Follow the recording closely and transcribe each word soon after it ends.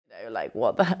know, like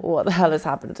what the hell has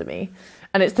happened to me?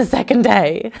 And it's the second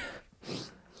day.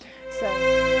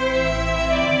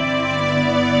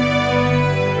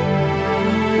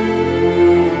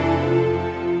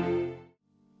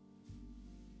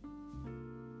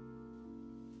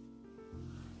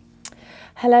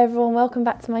 Hello everyone, welcome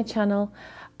back to my channel.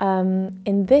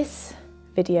 In this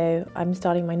video, I'm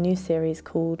starting my new series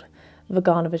called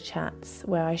Vaganova Chats,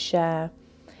 where I share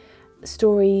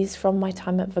stories from my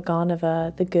time at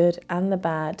Vaganova, the good and the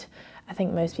bad. I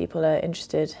think most people are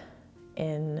interested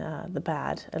in the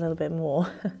bad a little bit more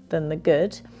than the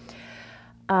good.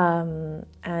 And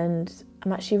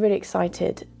I'm actually really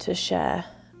excited to share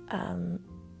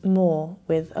more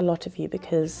with a lot of you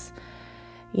because,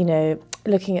 you know,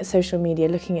 looking at social media,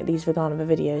 looking at these Vaganova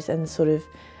videos and sort of,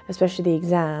 especially the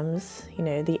exams, you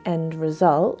know, the end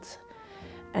result,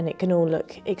 and it can all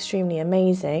look extremely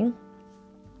amazing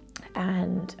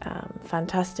and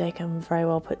fantastic and very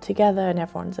well put together and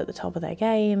everyone's at the top of their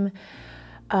game.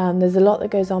 There's a lot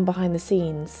that goes on behind the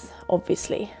scenes,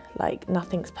 obviously, like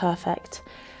nothing's perfect.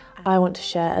 I want to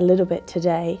share a little bit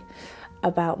today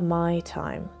about my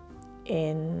time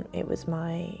it was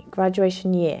my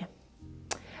graduation year.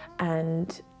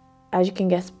 And as you can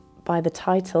guess by the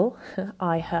title,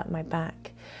 I hurt my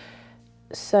back.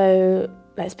 So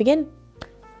let's begin.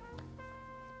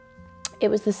 It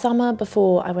was the summer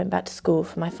before I went back to school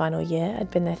for my final year. I'd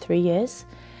been there 3 years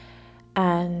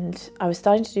and I was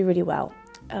starting to do really well.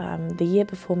 The year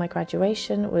before my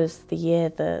graduation was the year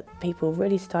that people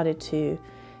really started to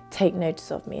take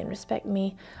notice of me and respect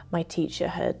me. My teacher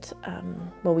had,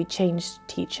 well, we changed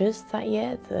teachers that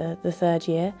year, the third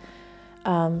year.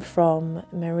 From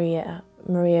Maria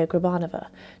Grabanova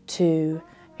to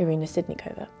Irina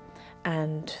Sidnikova,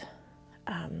 and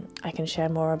I can share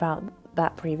more about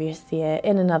that previous year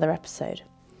in another episode.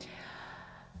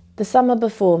 The summer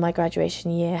before my graduation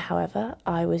year, however,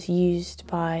 I was used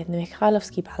by the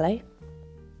Mariinsky Ballet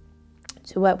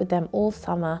to work with them all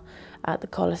summer at the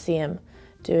Colosseum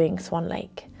doing Swan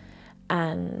Lake.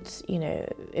 And, you know,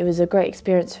 it was a great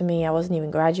experience for me. I wasn't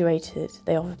even graduated.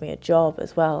 They offered me a job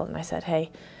as well. And I said, hey,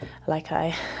 like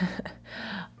I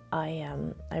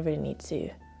really need to,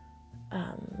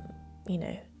 you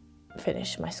know,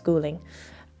 finish my schooling.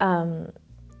 And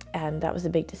that was a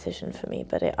big decision for me,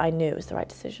 but I knew it was the right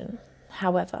decision.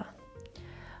 However,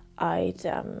 I'd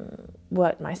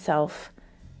worked myself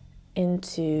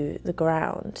into the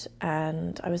ground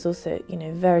and I was also, you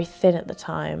know, very thin at the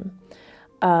time.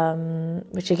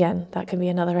 Which again, that can be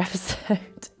another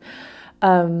episode.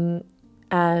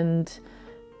 And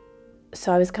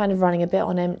so I was kind of running a bit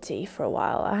on empty for a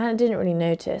while. I didn't really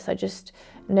notice. I just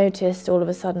noticed all of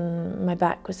a sudden my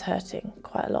back was hurting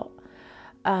quite a lot.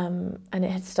 And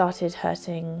it had started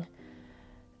hurting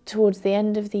towards the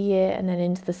end of the year and then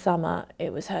into the summer,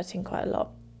 it was hurting quite a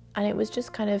lot. And it was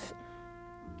just kind of,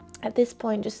 at this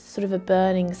point, just sort of a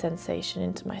burning sensation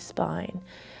into my spine.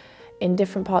 In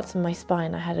different parts of my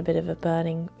spine, I had a bit of a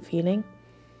burning feeling.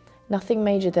 Nothing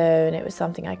major though, and it was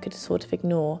something I could sort of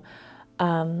ignore.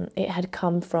 It had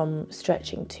come from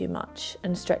stretching too much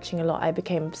and stretching a lot. I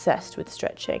became obsessed with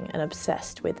stretching and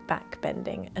obsessed with back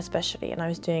bending especially, and I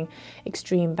was doing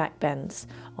extreme back bends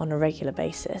on a regular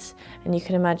basis. And you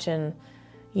can imagine,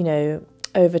 you know,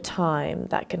 over time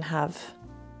that can have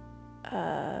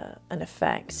an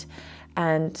effect.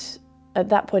 And at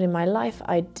that point in my life,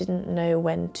 I didn't know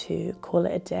when to call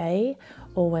it a day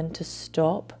or when to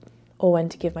stop or when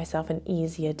to give myself an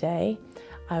easier day.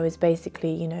 I was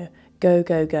basically, you know, go,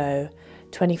 go, go,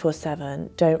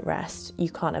 24/7, don't rest, you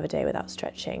can't have a day without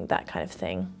stretching, that kind of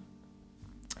thing.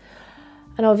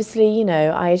 And obviously, you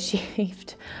know, I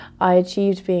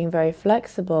achieved being very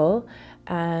flexible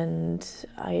and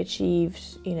I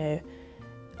achieved, you know,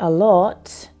 a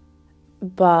lot,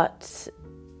 but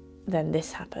then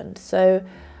this happened. So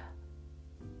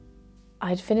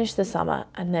I'd finished the summer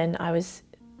and then I was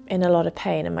in a lot of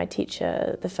pain, and my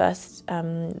teacher,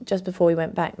 just before we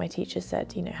went back, my teacher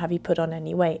said, you know, have you put on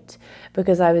any weight?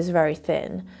 Because I was very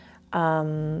thin.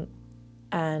 And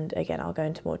again, I'll go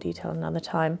into more detail another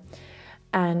time.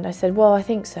 And I said, well, I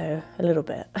think so, a little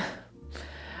bit.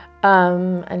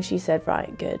 And she said,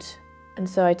 right, good. And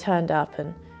so I turned up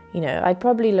and, you know, I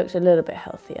probably looked a little bit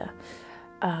healthier.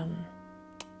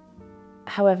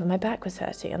 However, my back was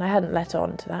hurting and I hadn't let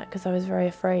on to that because I was very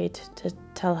afraid to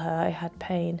tell her I had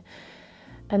pain.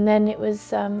 And then it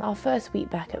was our first week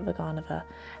back at Vaganova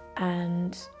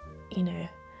and, you know,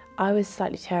 I was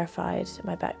slightly terrified.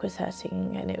 My back was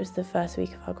hurting and it was the first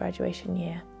week of our graduation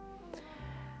year.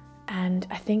 And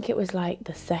I think it was like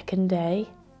the second day,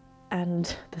 can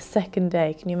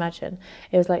you imagine?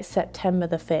 It was like September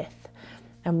the 5th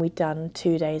and we'd done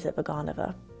 2 days at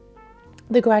Vaganova.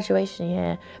 The graduation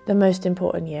year, the most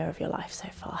important year of your life so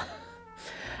far.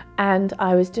 And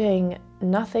I was doing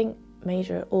nothing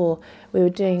major at all. We were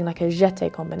doing like a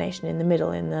jeté combination in the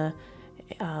middle in the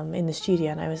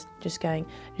studio, and I was just going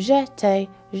jeté,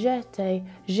 jeté,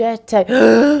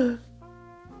 jeté.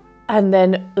 And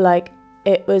then like,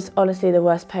 it was honestly the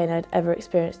worst pain I'd ever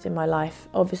experienced in my life.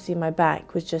 Obviously my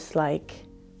back was just like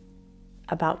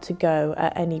about to go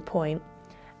at any point.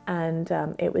 And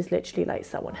it was literally like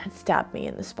someone had stabbed me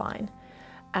in the spine.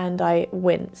 And I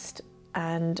winced,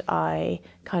 and I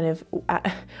kind of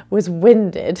was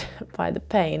winded by the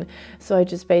pain. So I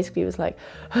just basically was like,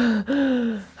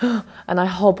 and I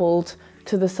hobbled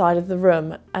to the side of the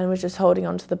room and was just holding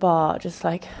onto the bar, just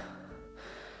like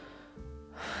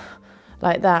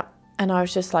that. And I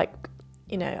was just like,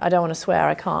 you know, I don't want to swear,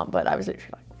 I can't, but I was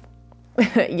literally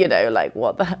like, you know, like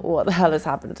what the hell has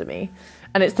happened to me?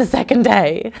 And it's the second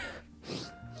day.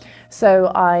 So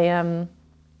I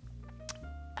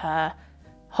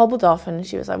hobbled off, and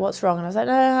she was like, what's wrong? And I was like,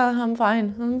 no, I'm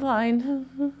fine, I'm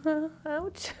fine.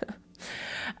 Ouch.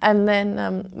 And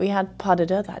then we had pas de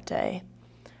deux that day.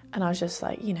 And I was just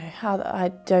like, you know,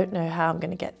 I don't know how I'm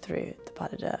going to get through the pas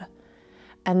de deux.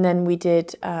 And then we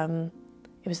did,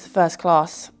 it was the first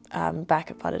class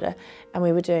back at pas de deux, and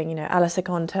we were doing, you know, à la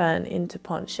seconde turn into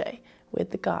penché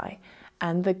with the guy.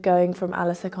 And the going from à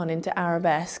la seconde into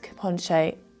arabesque,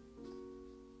 penché,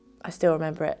 I still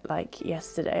remember it like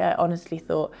yesterday. I honestly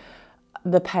thought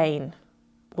the pain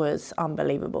was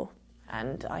unbelievable.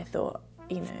 And I thought,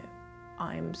 you know,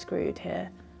 I'm screwed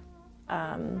here.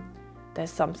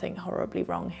 There's something horribly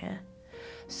wrong here.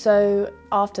 So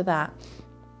after that,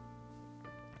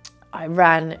 I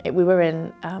ran, we were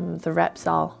in the rep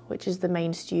saal, which is the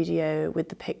main studio with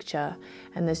the picture,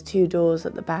 and there's 2 doors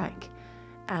at the back.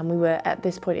 And we were, at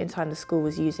this point in time, the school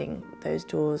was using those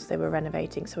doors. They were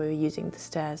renovating, so we were using the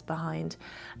stairs behind.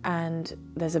 And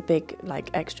there's a big, like,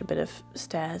 extra bit of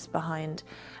stairs behind.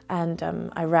 And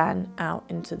I ran out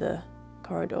into the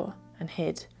corridor and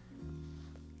hid,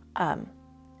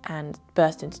 and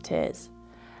burst into tears,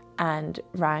 and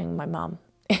rang my mum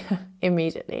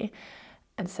immediately.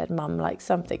 And said, Mum, like,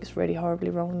 something's really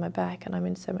horribly wrong with my back, and I'm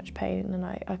in so much pain, and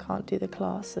I can't do the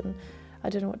class, and I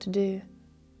don't know what to do.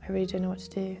 I really don't know what to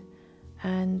do.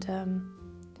 And,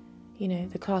 you know,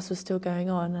 the class was still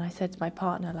going on, and I said to my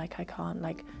partner, like, I can't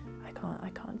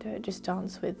do it. Just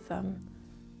dance with,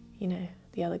 you know,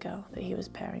 the other girl that he was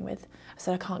pairing with. I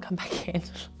said, I can't come back in.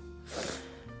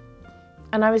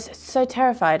 And I was so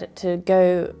terrified to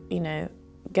go, you know,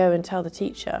 go and tell the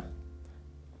teacher.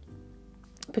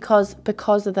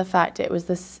 Because of the fact it was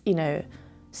this, you know,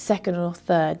 2nd or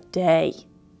 3rd day.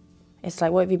 It's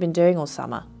like, what have you been doing all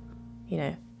summer? You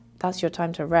know, that's your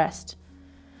time to rest.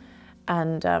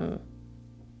 And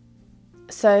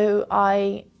so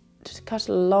I, to cut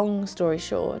a long story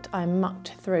short, I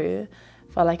mucked through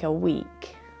for like a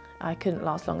week. I couldn't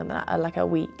last longer than that, like a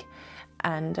week.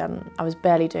 And I was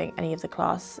barely doing any of the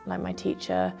class. Like, my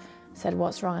teacher said,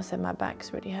 what's wrong? I said, my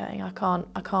back's really hurting. I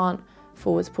can't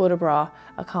forwards port de bras,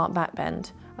 I can't back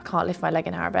bend, I can't lift my leg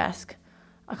in arabesque,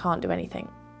 I can't do anything.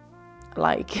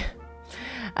 Like,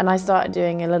 and I started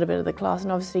doing a little bit of the class,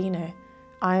 and obviously, you know,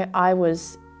 I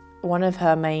was one of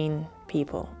her main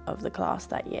people of the class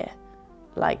that year.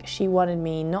 Like, she wanted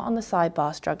me not on the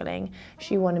sidebar struggling,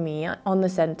 she wanted me on the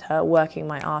centre working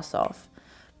my arse off,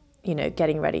 you know,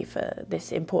 getting ready for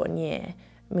this important year,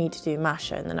 me to do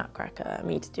Masha and the Nutcracker,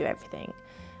 me to do everything,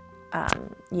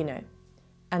 you know.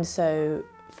 And so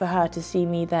for her to see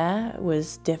me there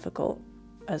was difficult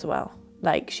as well.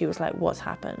 Like, she was like, what's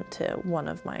happened to one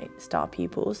of my star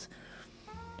pupils?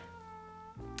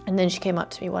 And then she came up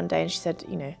to me one day and she said,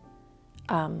 you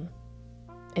know,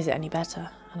 is it any better?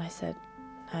 And I said,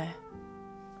 no,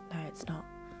 it's not.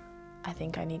 I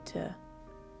think I need to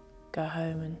go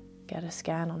home and get a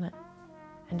scan on it.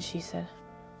 And she said,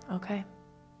 okay,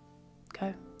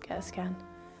 go get a scan.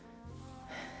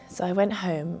 So I went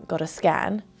home, got a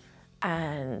scan,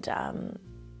 and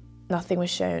nothing was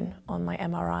shown on my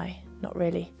MRI, not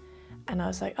really. And I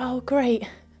was like, oh, great.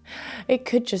 It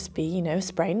could just be, you know,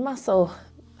 sprained muscle,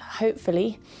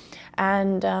 hopefully.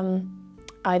 And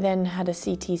I then had a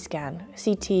CT scan.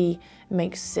 CT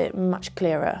makes it much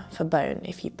clearer for bone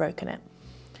if you've broken it.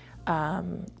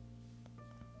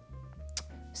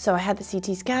 So I had the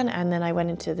CT scan, and then I went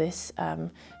into this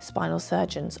spinal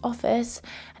surgeon's office,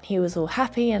 and he was all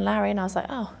happy and Larry, and I was like,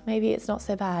 oh, maybe it's not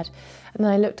so bad. And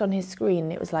then I looked on his screen,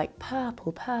 and it was like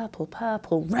purple, purple,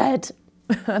 purple, red.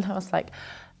 And I was like,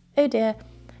 oh dear.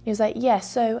 He was like, yeah,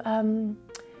 so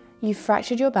you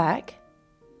fractured your back.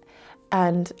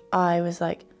 And I was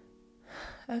like,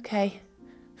 okay,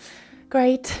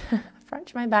 great.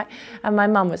 Fractured my back. And my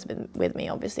mum was with me,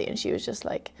 obviously, and she was just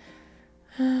like,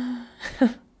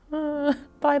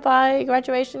 bye-bye,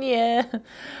 graduation year.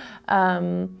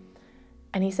 And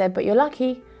he said, but you're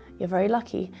lucky, you're very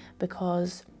lucky,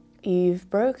 because you've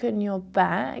broken your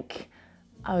back.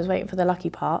 I was waiting for the lucky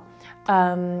part,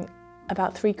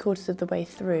 about 3/4 of the way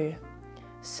through.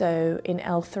 So in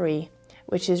L3,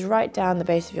 which is right down the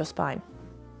base of your spine.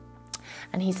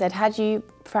 And he said, had you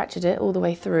fractured it all the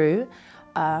way through,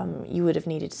 you would have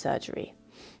needed surgery,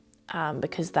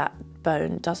 because that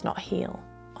bone does not heal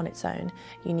on its own.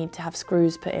 You need to have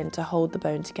screws put in to hold the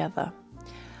bone together.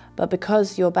 But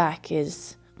because your back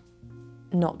is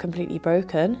not completely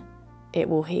broken, it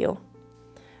will heal.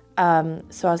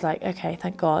 So I was like, okay,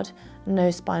 thank God,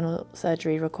 no spinal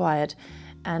surgery required.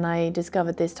 And I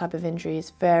discovered this type of injury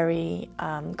is very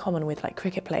common with like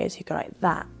cricket players who go like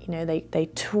that. You know, they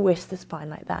twist the spine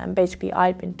like that. And basically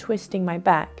I'd been twisting my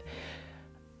back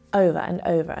over and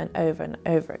over and over and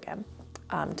over again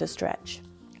to stretch.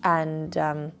 And,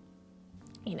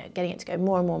 you know, getting it to go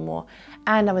more and more and more.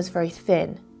 And I was very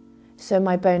thin. So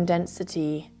my bone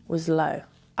density was low.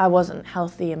 I wasn't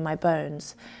healthy in my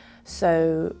bones.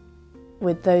 So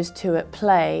with those two at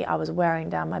play, I was wearing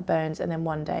down my bones, and then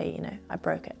one day, you know, I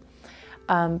broke it.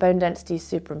 Bone density is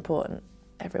super important,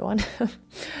 everyone.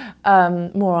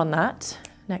 More on that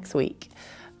next week.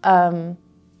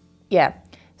 Yeah,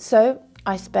 so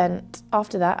I spent,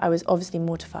 after that, I was obviously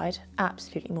mortified,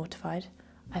 absolutely mortified.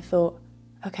 I thought,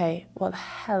 okay, what the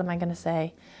hell am I gonna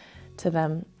say to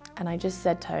them? And I just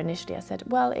said to her initially, I said,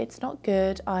 well, it's not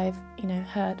good. I've, you know,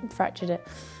 hurt and fractured it,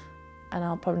 and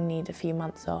I'll probably need a few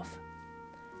months off.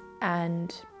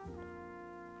 And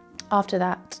after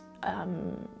that,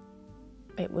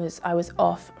 I was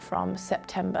off from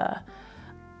September.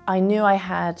 I knew I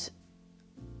had,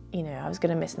 you know, I was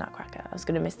going to miss Nutcracker. I was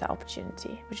going to miss that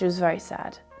opportunity, which was very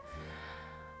sad.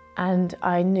 And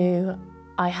I knew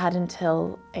I had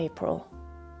until April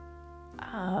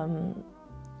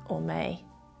or May.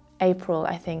 April,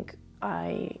 I think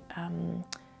I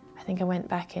went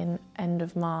back in end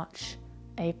of March,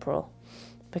 April,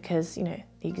 because, you know,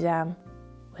 the exam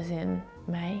was in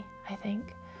May, I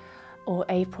think, or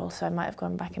April, so I might have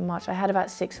gone back in March. I had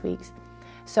about 6 weeks.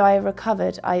 So I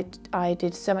recovered. I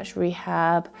did so much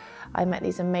rehab. I met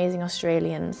these amazing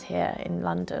Australians here in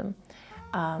London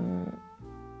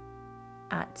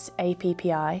at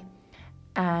EP.1,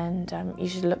 and you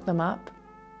should look them up.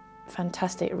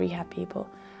 Fantastic rehab people.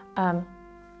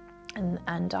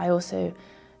 And I also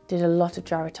did a lot of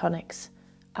gyrotonics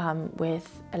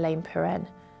with Elaine Perrin,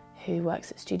 who works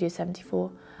at Studio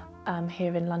 74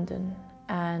 here in London.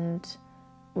 And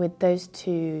with those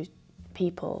two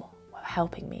people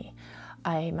helping me,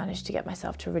 I managed to get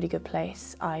myself to a really good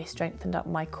place. I strengthened up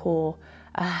my core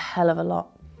a hell of a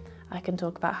lot. I can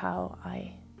talk about how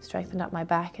I strengthened up my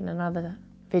back in another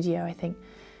video, I think,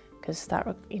 because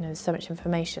that, you know, there's so much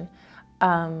information.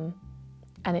 And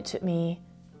it took me,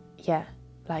 yeah,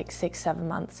 like 6-7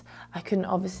 months. I couldn't,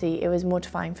 obviously, it was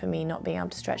mortifying for me not being able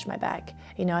to stretch my back.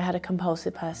 You know, I had a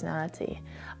compulsive personality.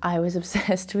 I was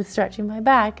obsessed with stretching my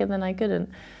back, and then I couldn't.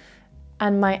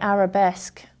 And my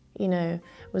arabesque, you know,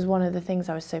 was one of the things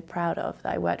I was so proud of,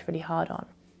 that I worked really hard on,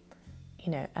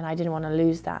 you know, and I didn't want to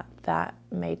lose that. That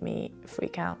made me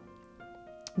freak out.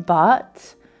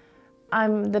 But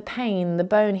the pain, the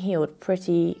bone healed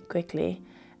pretty quickly,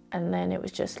 and then it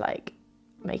was just like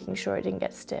making sure it didn't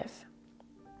get stiff.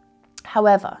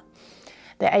 However,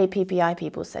 the APPI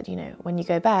people said, you know, when you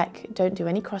go back, don't do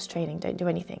any cross training, don't do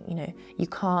anything. You know, you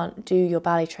can't do your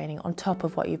ballet training on top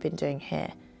of what you've been doing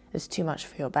here. It's too much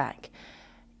for your back.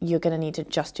 You're going to need to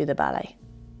just do the ballet,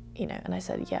 you know. And I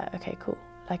said, yeah, okay, cool.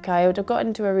 Like, I would have got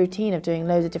into a routine of doing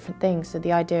loads of different things, so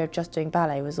the idea of just doing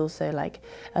ballet was also like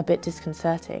a bit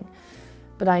disconcerting.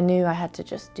 But I knew I had to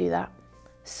just do that.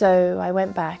 So I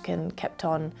went back and kept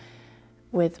on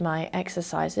with my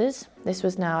exercises. This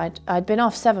was now, I'd been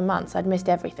off 7 months, I'd missed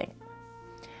everything.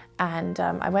 And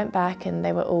I went back and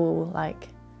they were all like,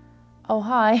 oh,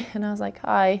 hi. And I was like,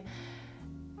 hi.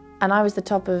 And I was the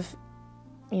top of,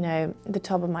 you know, the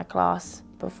top of my class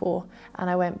before. And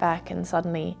I went back and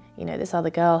suddenly, you know, this other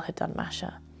girl had done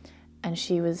Masha. And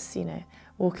she was, you know,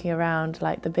 walking around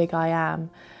like the big I am.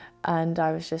 And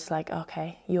I was just like,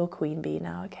 okay, you're Queen Bee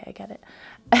now, okay, I get it.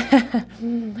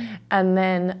 And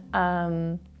then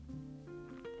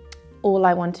all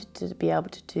I wanted to be able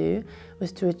to do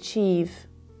was to achieve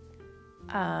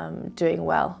doing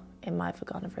well in my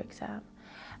Vaganova exam.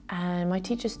 And my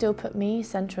teacher still put me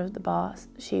centre of the bar.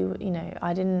 She, you know,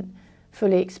 I didn't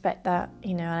fully expect that,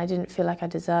 you know, and I didn't feel like I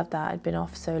deserved that. I'd been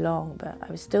off so long, but I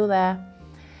was still there.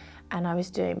 And I was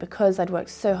doing, because I'd worked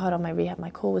so hard on my rehab, my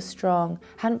core was strong,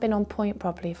 hadn't been on point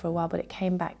properly for a while, but it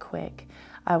came back quick.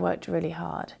 I worked really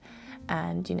hard.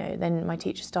 And, you know, then my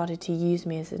teacher started to use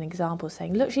me as an example,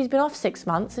 saying, look, she's been off 6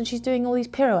 months and she's doing all these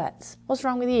pirouettes. What's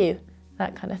wrong with you?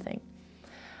 That kind of thing.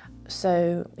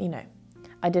 So, you know,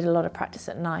 I did a lot of practice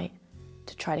at night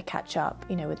to try to catch up,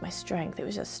 you know, with my strength. It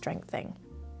was just a strength thing.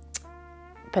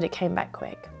 But it came back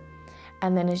quick.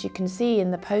 And then as you can see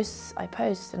in the posts I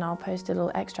post, and I'll post a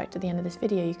little extract at the end of this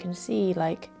video, you can see,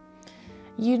 like,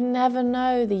 you'd never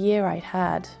know the year I'd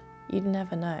had. You'd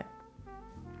never know.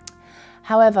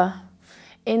 However,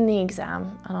 in the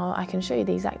exam, and I can show you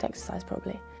the exact exercise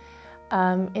probably,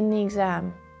 in the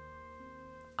exam,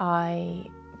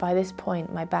 by this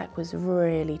point, my back was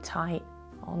really tight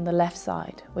on the left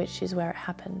side, which is where it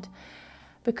happened,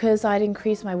 because I'd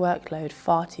increased my workload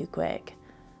far too quick.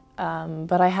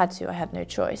 But I had no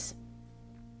choice.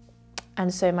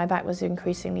 And so my back was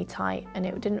increasingly tight and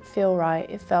it didn't feel right.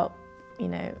 It felt, you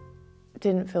know,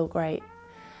 didn't feel great.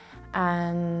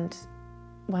 And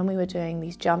when we were doing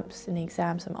these jumps in the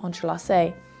exam, some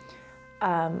entrelacés,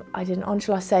 I did an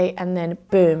entrelacé and then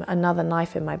boom, another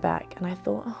knife in my back. And I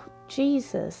thought, oh,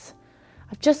 Jesus,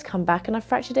 I've just come back and I've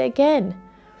fractured it again.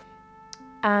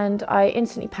 And I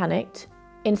instantly panicked,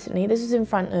 instantly. This was in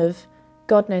front of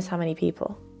God knows how many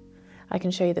people. I can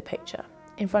show you the picture,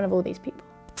 in front of all these people.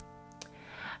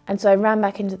 And so I ran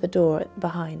back into the door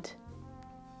behind.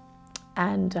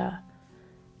 And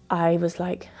I was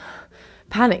like,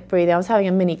 panic breathing. I was having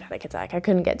a mini panic attack. I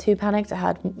couldn't get too panicked. I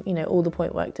had, you know, all the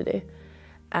point work to do.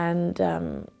 And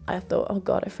I thought, oh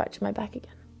God, I fractured my back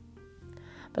again.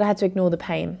 But I had to ignore the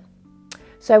pain.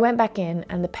 So I went back in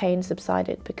and the pain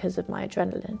subsided because of my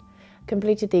adrenaline.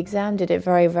 Completed the exam, did it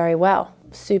very, very well.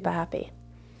 Super happy.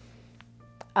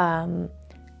 And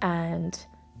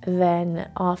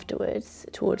then afterwards,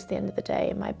 towards the end of the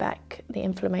day, my back, the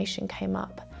inflammation came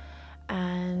up.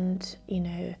 And, you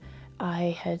know,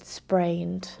 I had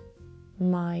sprained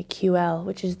my QL,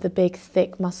 which is the big,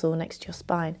 thick muscle next to your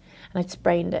spine. And I'd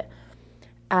sprained it.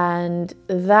 And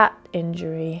that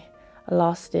injury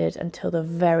lasted until the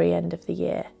very end of the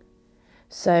year.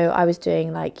 So I was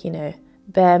doing, like, you know,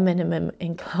 bare minimum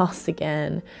in class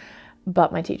again.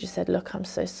 But my teacher said, look, I'm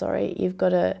so sorry. You've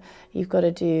got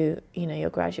to do, you know,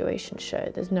 your graduation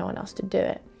show. There's no one else to do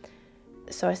it.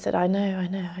 So I said, I know.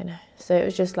 So it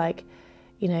was just like,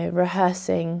 you know,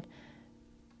 rehearsing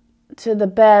to the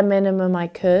bare minimum I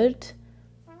could.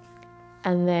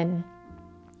 And then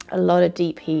a lot of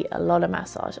deep heat, a lot of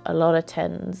massage, a lot of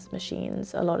TENS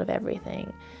machines, a lot of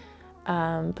everything.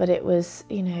 But it was,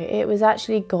 you know, it was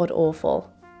actually god awful.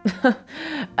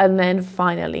 And then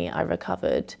finally I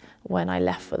recovered when I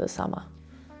left for the summer.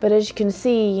 But as you can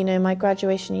see, you know, my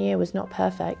graduation year was not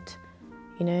perfect.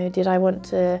 You know, did I want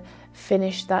to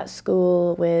finish that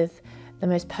school with the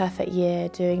most perfect year,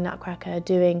 doing Nutcracker,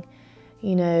 doing,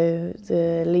 you know,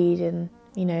 the lead in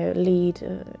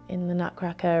the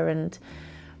Nutcracker, and,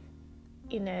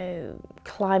 you know,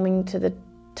 climbing to the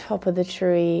top of the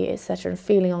tree, etc., and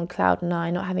feeling on cloud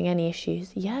 9, not having any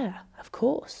issues? Yeah, of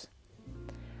course.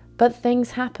 But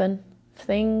things happen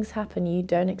you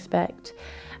don't expect,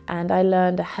 and I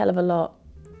learned a hell of a lot.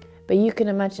 But you can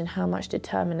imagine how much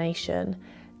determination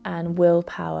and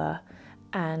willpower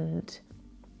and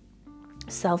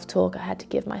self-talk I had to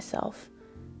give myself.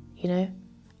 You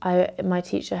know, my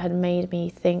teacher had made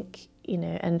me think, you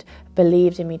know, and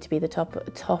believed in me to be the top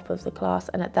of the class,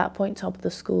 and at that point top of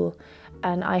the school,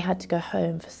 and I had to go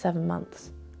home for 7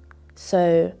 months.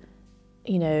 So,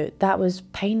 you know, that was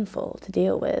painful to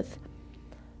deal with.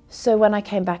 So when I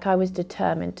came back, I was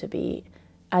determined to be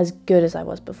as good as I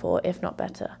was before, if not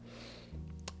better.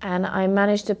 And I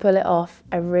managed to pull it off,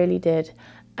 I really did.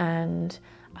 And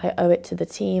I owe it to the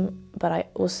team, but I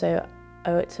also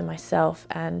owe it to myself.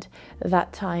 And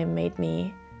that time made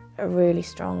me a really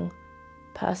strong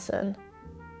person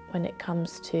when it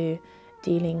comes to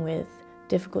dealing with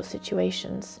difficult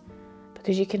situations,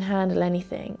 because you can handle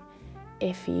anything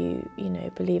if you know,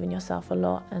 believe in yourself a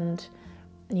lot. And,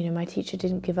 you know, my teacher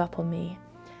didn't give up on me,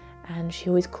 and she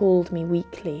always called me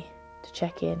weekly to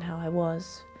check in how I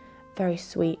was. Very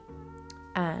sweet.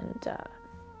 And,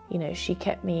 you know, she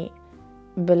kept me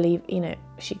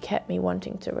she kept me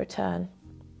wanting to return.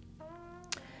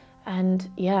 And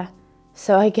yeah,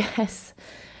 so I guess,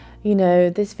 you know,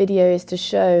 this video is to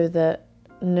show that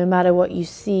no matter what you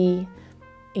see,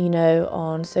 you know,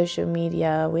 on social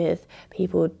media with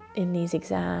people in these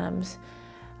exams,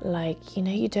 like, you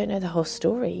know, you don't know the whole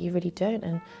story, you really don't.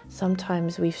 And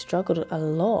sometimes we've struggled a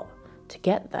lot to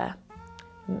get there,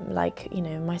 like, you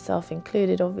know, myself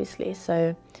included, obviously. So,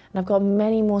 and I've got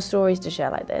many more stories to share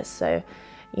like this. So,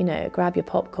 you know, grab your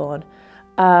popcorn.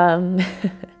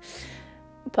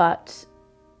 But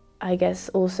I guess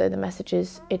also the message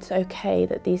is it's okay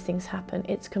that these things happen.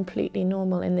 It's completely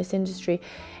normal in this industry.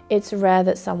 It's rare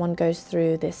that someone goes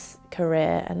through this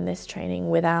career and this training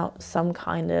without some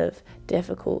kind of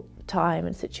difficult time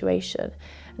and situation.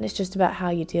 And it's just about how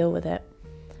you deal with it.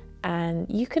 And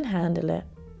you can handle it.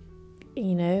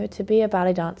 You know, to be a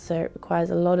ballet dancer, it requires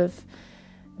a lot of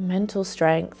mental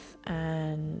strength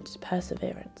and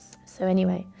perseverance. So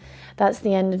anyway, that's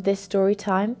the end of this story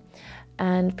time.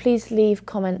 And please leave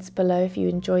comments below if you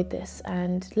enjoyed this,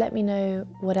 and let me know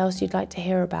what else you'd like to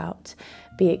hear about,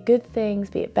 be it good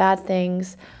things, be it bad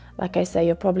things. Like I say,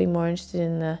 you're probably more interested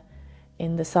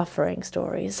in the suffering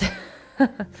stories.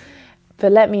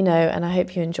 But let me know, and I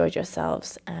hope you enjoyed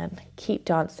yourselves, and keep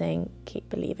dancing, keep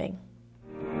believing.